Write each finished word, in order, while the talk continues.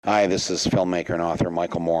Hi, this is filmmaker and author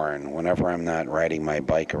Michael Morin. Whenever I'm not riding my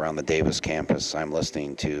bike around the Davis campus, I'm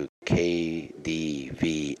listening to KDVS,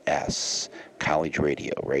 College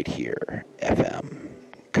Radio, right here, FM.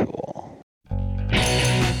 Cool.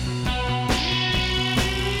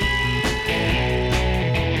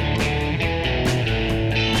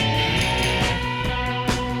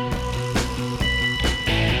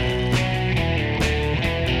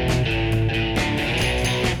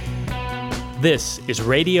 This is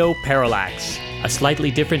Radio Parallax, a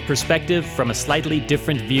slightly different perspective from a slightly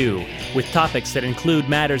different view, with topics that include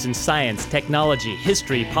matters in science, technology,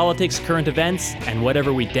 history, politics, current events, and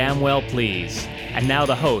whatever we damn well please. And now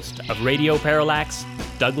the host of Radio Parallax,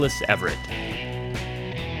 Douglas Everett.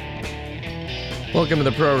 Welcome to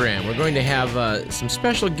the program. We're going to have some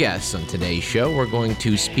special guests on today's show. We're going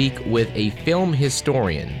to speak with a film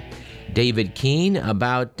historian, David Keane,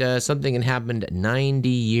 about something that happened 90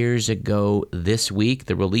 years ago this week,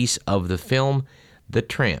 the release of the film The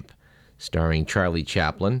Tramp, starring Charlie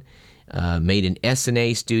Chaplin, made in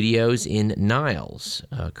S&A Studios in Niles,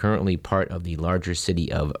 currently part of the larger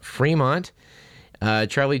city of Fremont.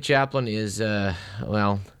 Charlie Chaplin is,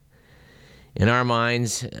 in our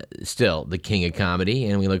minds, still the king of comedy,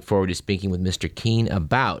 and we look forward to speaking with Mr. Keane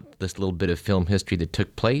about this little bit of film history that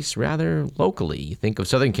took place rather locally. You think of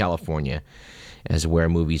Southern California as where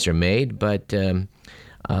movies are made, but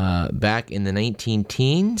back in the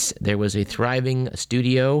 19-teens, there was a thriving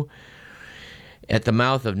studio at the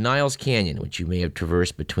mouth of Niles Canyon, which you may have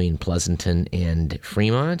traversed between Pleasanton and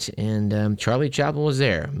Fremont, and Charlie Chaplin was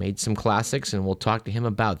there, made some classics, and we'll talk to him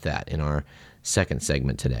about that in our second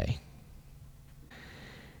segment today.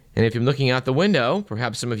 And if you're looking out the window,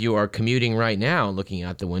 perhaps some of you are commuting right now looking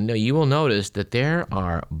out the window, you will notice that there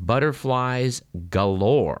are butterflies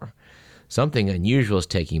galore. Something unusual is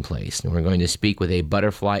taking place, and we're going to speak with a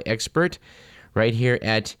butterfly expert right here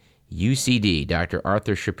at UCD. Dr.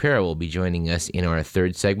 Arthur Shapiro will be joining us in our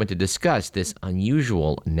third segment to discuss this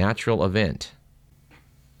unusual natural event.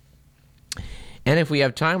 And if we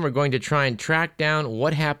have time, we're going to try and track down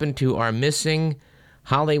what happened to our missing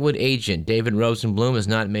Hollywood agent. David Rosenblum has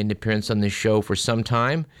not made an appearance on this show for some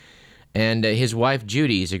time, and his wife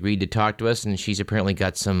Judy has agreed to talk to us, and she's apparently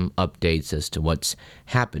got some updates as to what's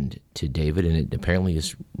happened to David, and it apparently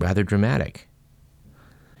is rather dramatic.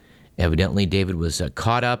 Evidently, David was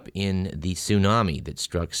caught up in the tsunami that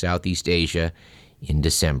struck Southeast Asia in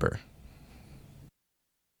December.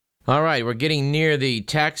 All right, we're getting near the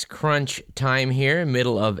tax crunch time here,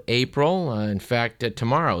 middle of April. In fact,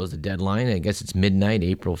 tomorrow is the deadline. I guess it's midnight,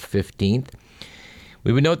 April 15th.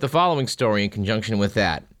 We would note the following story in conjunction with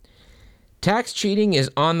that. Tax cheating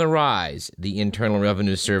is on the rise, the Internal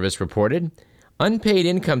Revenue Service reported. Unpaid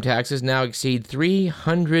income taxes now exceed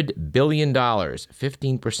 $300 billion,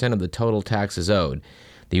 15% of the total taxes owed.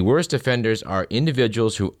 The worst offenders are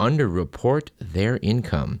individuals who underreport their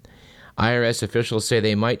income. IRS officials say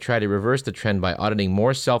they might try to reverse the trend by auditing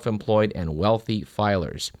more self-employed and wealthy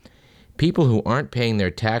filers. People who aren't paying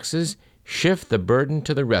their taxes shift the burden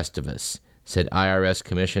to the rest of us, said IRS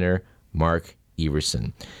Commissioner Mark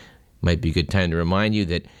Everson. Might be a good time to remind you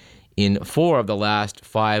that in 4 of the last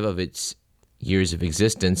 5 of its years of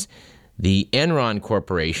existence, the Enron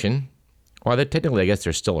Corporation, or technically I guess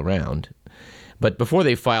they're still around, but before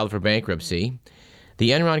they filed for bankruptcy,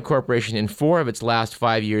 the Enron Corporation in 4 of its last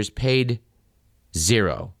 5 years paid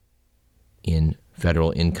 0 in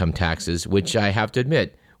federal income taxes, which I have to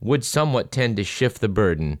admit would somewhat tend to shift the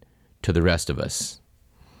burden to the rest of us.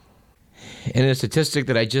 And a statistic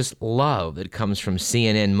that I just love that comes from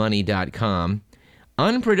CNNmoney.com,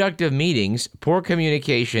 unproductive meetings, poor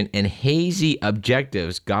communication, and hazy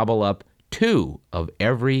objectives gobble up 2 of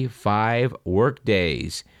every 5 work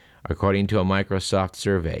days, according to a Microsoft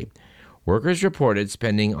survey. Workers reported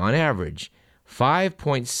spending, on average,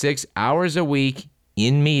 5.6 hours a week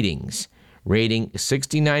in meetings, rating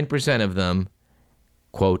 69% of them,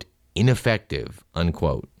 quote, ineffective,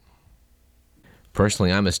 unquote.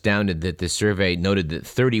 Personally, I'm astounded that this survey noted that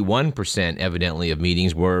 31% evidently of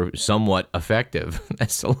meetings were somewhat effective.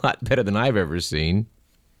 That's a lot better than I've ever seen.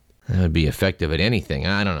 That would be effective at anything.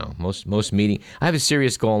 I don't know. Most meetings. I have a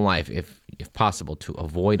serious goal in life, if possible, to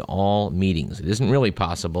avoid all meetings. It isn't really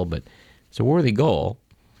possible, but it's a worthy goal.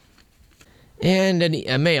 And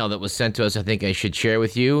a mail that was sent to us I think I should share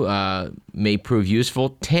with you may prove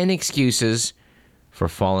useful. 10 excuses for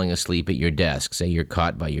falling asleep at your desk. Say you're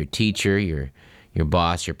caught by your teacher, your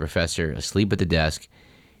boss, your professor, asleep at the desk.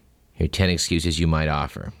 Here are 10 excuses you might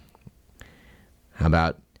offer. How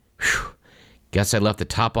about, guess I left the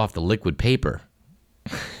top off the liquid paper.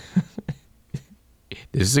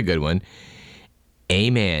 This is a good one.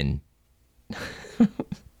 Amen.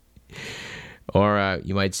 Or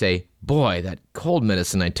you might say, boy, that cold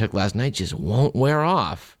medicine I took last night just won't wear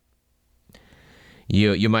off.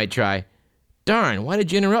 You might try, darn, why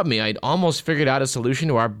did you interrupt me? I'd almost figured out a solution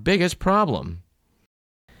to our biggest problem.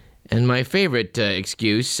 And my favorite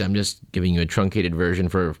excuse, I'm just giving you a truncated version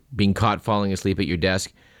for being caught falling asleep at your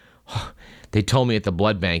desk. They told me at the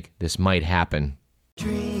blood bank this might happen.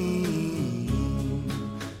 Dream,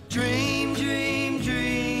 dream, dream,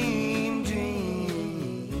 dream,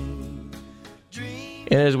 dream, dream.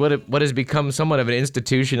 It is what has become somewhat of an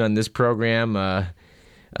institution on this program. A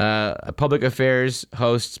public affairs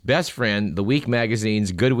host's best friend, the Week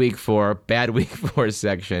magazine's Good Week 4, Bad Week 4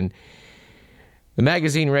 section. The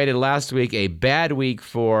magazine rated last week a bad week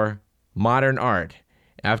for modern art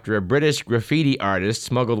after a British graffiti artist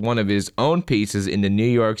smuggled one of his own pieces into New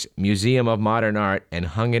York's Museum of Modern Art and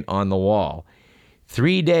hung it on the wall.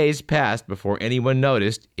 3 days passed before anyone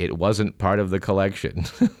noticed it wasn't part of the collection.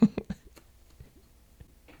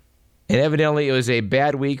 And evidently it was a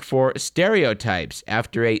bad week for stereotypes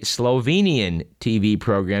after a Slovenian TV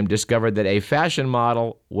program discovered that a fashion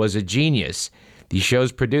model was a genius. The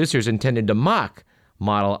show's producers intended to mock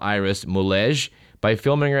model Iris Mulej by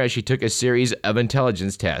filming her as she took a series of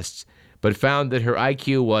intelligence tests, but found that her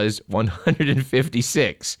IQ was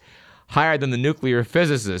 156, higher than the nuclear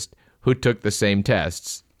physicist who took the same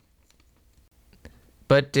tests.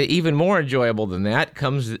 But even more enjoyable than that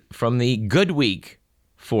comes from the Good Week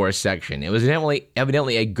 4 section. It was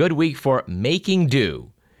evidently a good week for making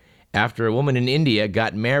do after a woman in India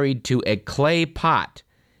got married to a clay pot.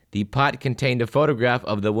 The pot contained a photograph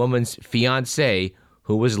of the woman's fiancé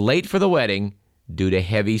who was late for the wedding due to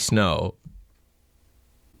heavy snow.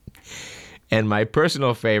 And my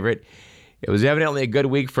personal favorite, it was evidently a good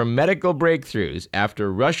week for medical breakthroughs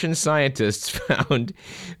after Russian scientists found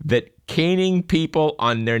that caning people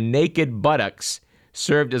on their naked buttocks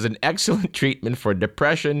served as an excellent treatment for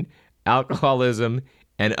depression, alcoholism,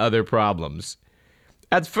 and other problems.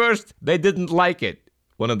 At first, they didn't like it,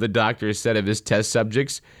 one of the doctors said of his test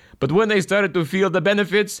subjects, but when they started to feel the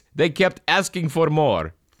benefits, they kept asking for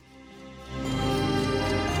more.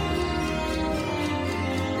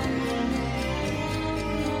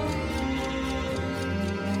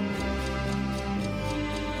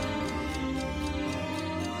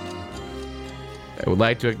 I would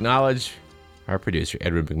like to acknowledge our producer,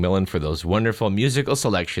 Edward McMillan, for those wonderful musical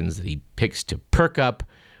selections that he picks to perk up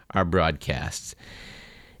our broadcasts.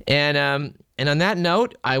 And on that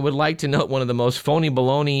note, I would like to note one of the most phony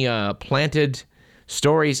baloney planted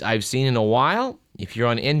stories I've seen in a while. If you're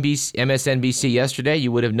on MSNBC yesterday,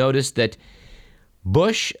 you would have noticed that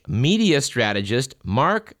Bush media strategist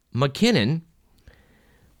Mark McKinnon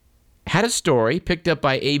had a story picked up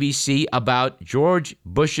by ABC about George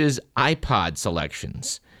Bush's iPod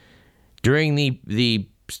selections. During the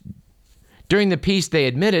piece, they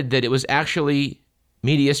admitted that it was actually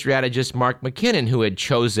media strategist Mark McKinnon who had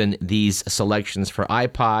chosen these selections for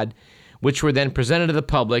iPod, which were then presented to the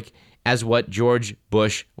public as what George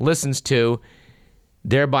Bush listens to,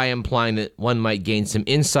 thereby implying that one might gain some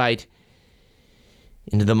insight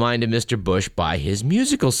into the mind of Mr. Bush by his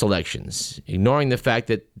musical selections, ignoring the fact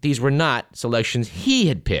that these were not selections he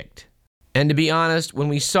had picked. And to be honest, when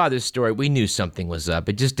we saw this story, we knew something was up.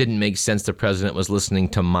 It just didn't make sense the president was listening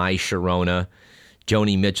to My Sharona,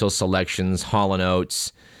 Joni Mitchell selections, Hall &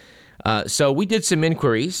 Oates. So we did some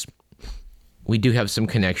inquiries. We do have some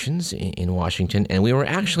connections in Washington, and we were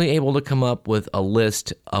actually able to come up with a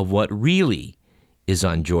list of what really is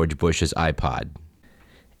on George Bush's iPod.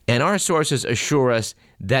 And our sources assure us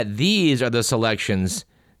that these are the selections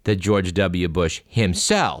that George W. Bush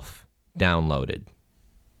himself downloaded.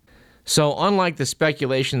 So unlike the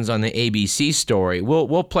speculations on the ABC story,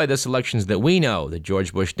 we'll play the selections that we know that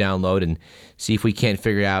George Bush downloaded and see if we can't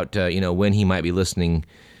figure out when he might be listening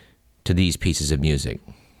to these pieces of music.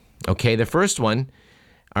 Okay, the first one,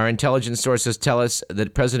 our intelligence sources tell us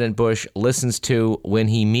that President Bush listens to when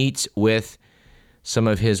he meets with some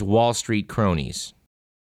of his Wall Street cronies.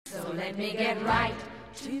 So let me get right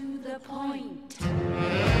to the point.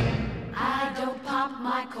 I don't pop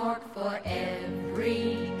my cork for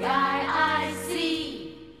every guy I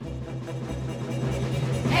see.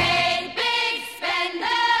 Hey, big spender!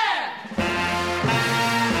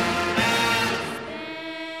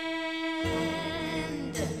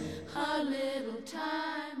 Spend a little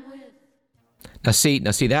time with... Now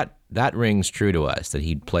see that rings true to us, that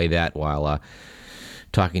he'd play that while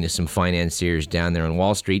talking to some financiers down there on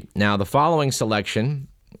Wall Street. Now, the following selection,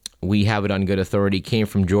 we have it on good authority, came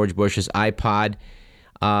from George Bush's iPod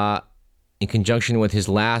in conjunction with his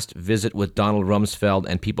last visit with Donald Rumsfeld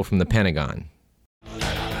and people from the Pentagon.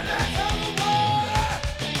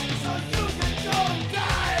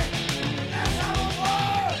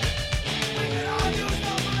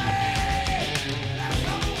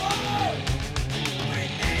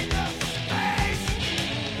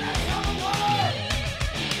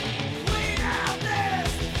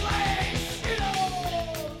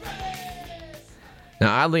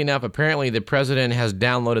 Now, oddly enough, apparently the president has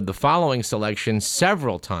downloaded the following selection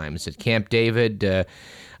several times at Camp David,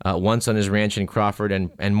 once on his ranch in Crawford,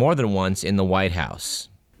 and more than once in the White House,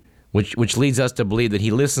 which leads us to believe that he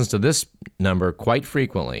listens to this number quite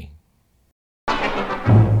frequently.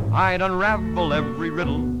 I'd unravel every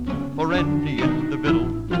riddle for any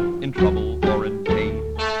individual in trouble or in pain.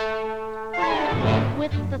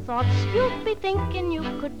 With the thoughts you'd be thinking you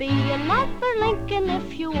could be another Lincoln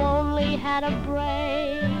if you only had a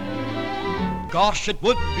brain. Gosh, it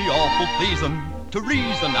would be awful pleasing to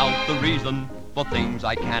reason out the reason for things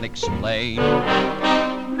I can't explain.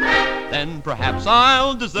 Then perhaps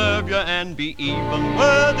I'll deserve you and be even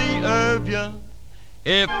worthy of you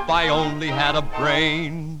if I only had a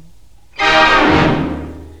brain.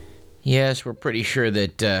 Yes, we're pretty sure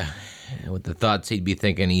that with the thoughts he'd be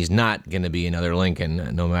thinking, he's not going to be another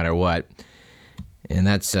Lincoln, no matter what. And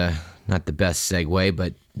that's not the best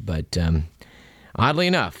segue, but oddly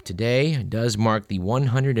enough, today does mark the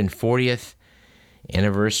 140th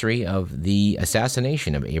anniversary of the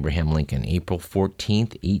assassination of Abraham Lincoln, April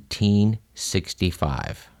 14th,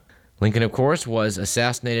 1865. Lincoln, of course, was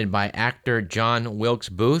assassinated by actor John Wilkes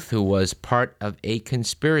Booth, who was part of a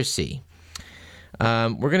conspiracy.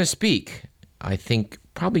 We're going to speak, I think,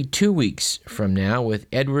 probably 2 weeks from now with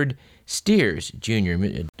Edward Steers, Jr.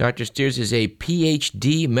 Dr. Steers is a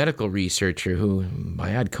Ph.D. medical researcher who,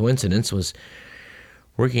 by odd coincidence, was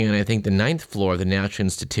working on, I think, the 9th floor of the National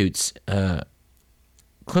Institute's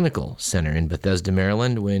clinical center in Bethesda,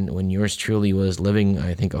 Maryland, when yours truly was living,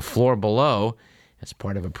 I think, a floor below as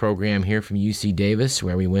part of a program here from UC Davis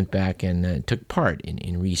where we went back and took part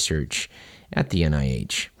in research at the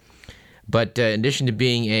NIH. But in addition to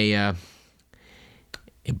being a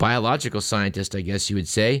biological scientist, I guess you would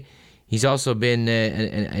say, he's also been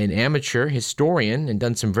an amateur historian and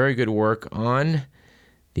done some very good work on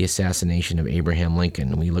the assassination of Abraham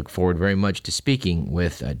Lincoln. We look forward very much to speaking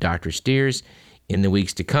with Dr. Steers in the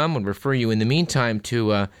weeks to come. We'll refer you in the meantime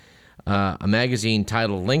to a magazine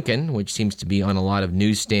titled Lincoln, which seems to be on a lot of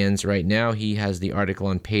newsstands right now. He has the article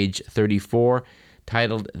on page 34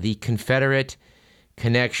 titled The Confederate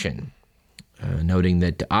Connection, noting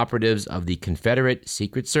that operatives of the Confederate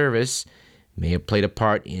Secret Service may have played a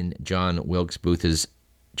part in John Wilkes Booth's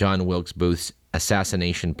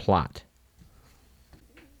assassination plot.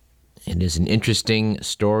 It is an interesting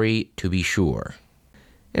story, to be sure.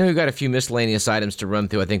 And we've got a few miscellaneous items to run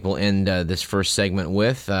through. I think we'll end this first segment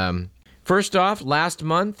with. First off, last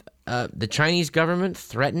month, the Chinese government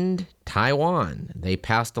threatened Taiwan. They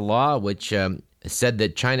passed a law which said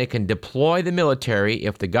that China can deploy the military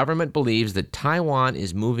if the government believes that Taiwan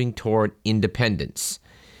is moving toward independence,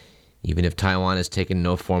 even if Taiwan has taken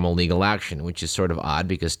no formal legal action, which is sort of odd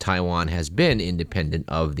because Taiwan has been independent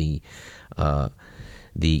of the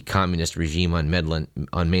communist regime on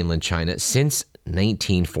mainland China since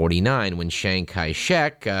 1949, when Chiang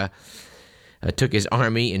Kai-shek took his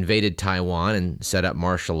army, invaded Taiwan, and set up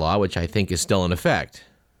martial law, which I think is still in effect.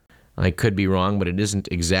 I could be wrong, but it isn't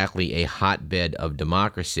exactly a hotbed of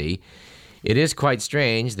democracy. It is quite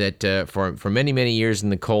strange that for many, many years in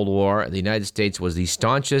the Cold War, the United States was the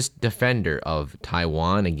staunchest defender of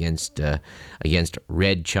Taiwan against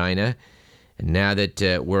Red China. And now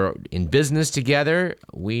that we're in business together,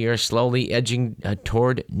 we are slowly edging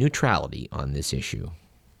toward neutrality on this issue.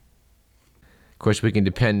 Of course, we can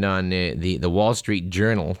depend on the Wall Street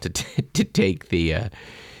Journal to take the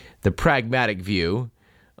pragmatic view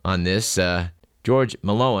on this. George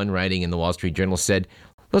Malone, writing in the Wall Street Journal, said,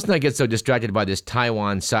 "Let's not get so distracted by this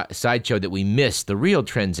Taiwan sideshow that we miss the real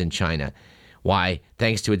trends in China. Why,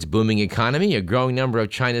 thanks to its booming economy, a growing number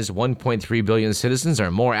of China's 1.3 billion citizens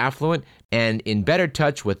are more affluent and in better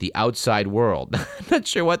touch with the outside world." I'm not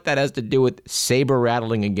sure what that has to do with saber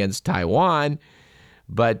rattling against Taiwan,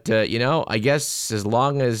 but, I guess as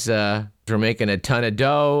long as we're making a ton of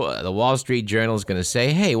dough, the Wall Street Journal is going to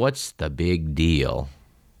say, hey, what's the big deal?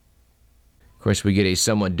 Of course, we get a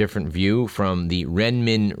somewhat different view from the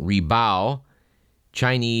Renmin Ribao,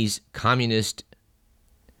 Chinese Communist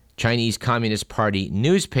Party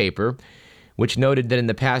newspaper, which noted that in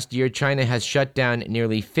the past year, China has shut down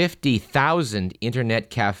nearly 50,000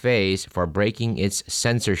 internet cafes for breaking its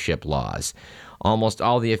censorship laws. Almost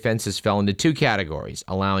all the offenses fell into two categories: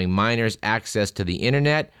 allowing minors access to the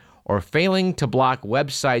internet or failing to block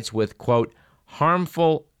websites with, quote,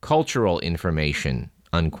 harmful cultural information,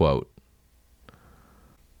 unquote.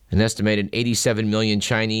 An estimated 87 million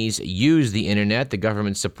Chinese use the internet. The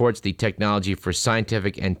government supports the technology for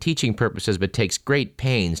scientific and teaching purposes, but takes great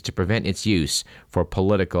pains to prevent its use for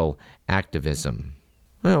political activism.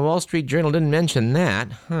 Well, Wall Street Journal didn't mention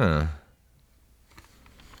that, huh?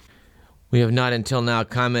 We have not until now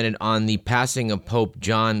commented on the passing of Pope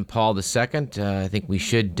John Paul II. I think we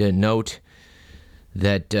should note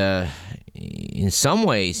that in some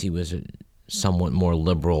ways he was a somewhat more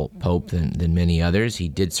liberal pope than many others. He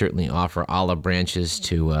did certainly offer olive branches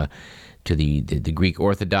to the Greek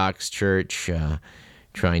Orthodox Church,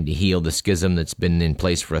 trying to heal the schism that's been in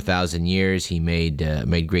place for 1,000 years. He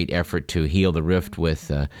made great effort to heal the rift with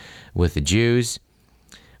the Jews.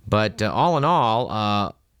 But all in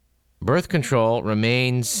all, birth control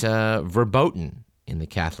remains verboten in the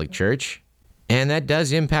Catholic Church, and that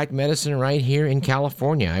does impact medicine right here in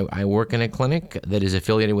California. I work in a clinic that is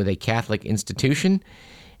affiliated with a Catholic institution,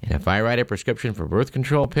 and if I write a prescription for birth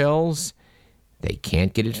control pills, they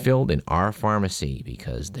can't get it filled in our pharmacy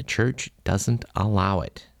because the church doesn't allow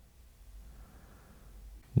it.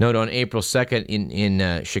 Note on April 2nd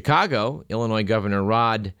in Chicago, Illinois Governor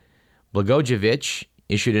Rod Blagojevich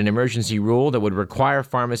issued an emergency rule that would require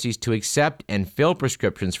pharmacies to accept and fill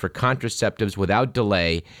prescriptions for contraceptives without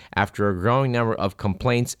delay after a growing number of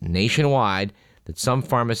complaints nationwide that some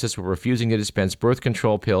pharmacists were refusing to dispense birth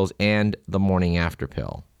control pills and the morning after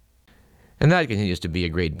pill. And that continues to be a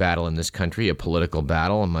great battle in this country, a political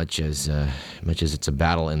battle, much as it's a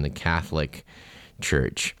battle in the Catholic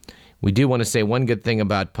Church. We do want to say one good thing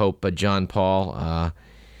about Pope John Paul.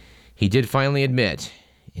 He did finally admit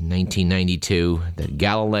in 1992 that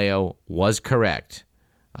Galileo was correct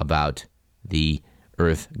about the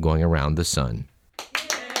Earth going around the sun.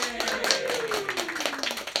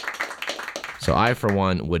 So I, for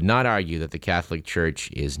one, would not argue that the Catholic Church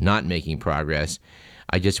is not making progress.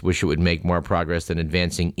 I just wish it would make more progress than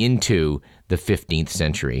advancing into the 15th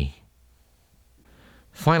century.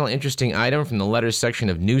 Final interesting item from the letters section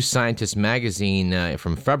of New Scientist magazine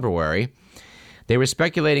from February. They were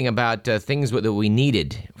speculating about things that we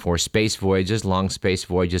needed for space voyages, long space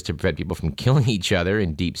voyages, to prevent people from killing each other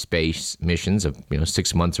in deep space missions of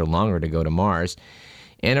 6 months or longer to go to Mars.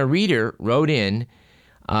 And a reader wrote in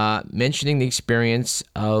mentioning the experience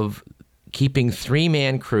of keeping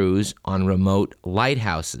 3-man crews on remote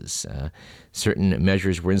lighthouses. Certain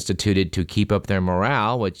measures were instituted to keep up their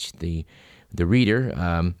morale, which the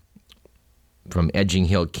reader from Edging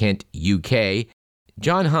Hill, Kent, UK,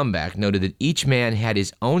 John Humback, noted that each man had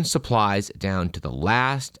his own supplies down to the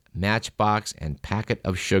last matchbox and packet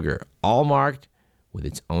of sugar, all marked with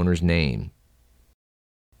its owner's name.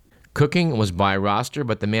 Cooking was by roster,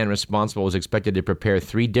 but the man responsible was expected to prepare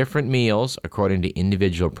 3 different meals according to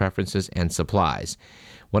individual preferences and supplies.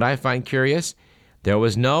 What I find curious, there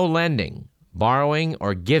was no lending, borrowing,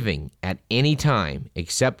 or giving at any time,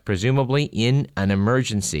 except presumably in an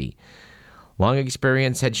emergency. Long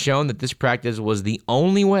experience had shown that this practice was the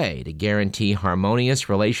only way to guarantee harmonious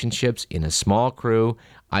relationships in a small crew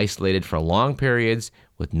isolated for long periods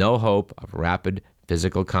with no hope of rapid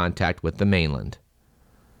physical contact with the mainland.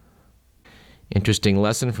 Interesting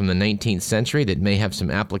lesson from the 19th century that may have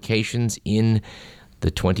some applications in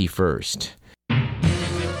the 21st.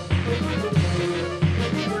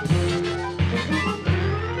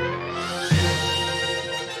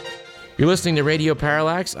 You're listening to Radio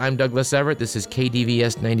Parallax. I'm Douglas Everett. This is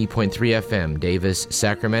KDVS 90.3 FM, Davis,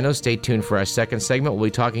 Sacramento. Stay tuned for our second segment. We'll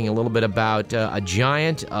be talking a little bit about a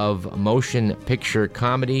giant of motion picture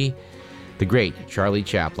comedy, the great Charlie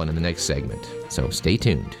Chaplin, in the next segment. So stay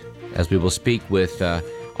tuned as we will speak with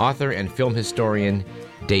author and film historian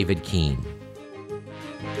David Keane.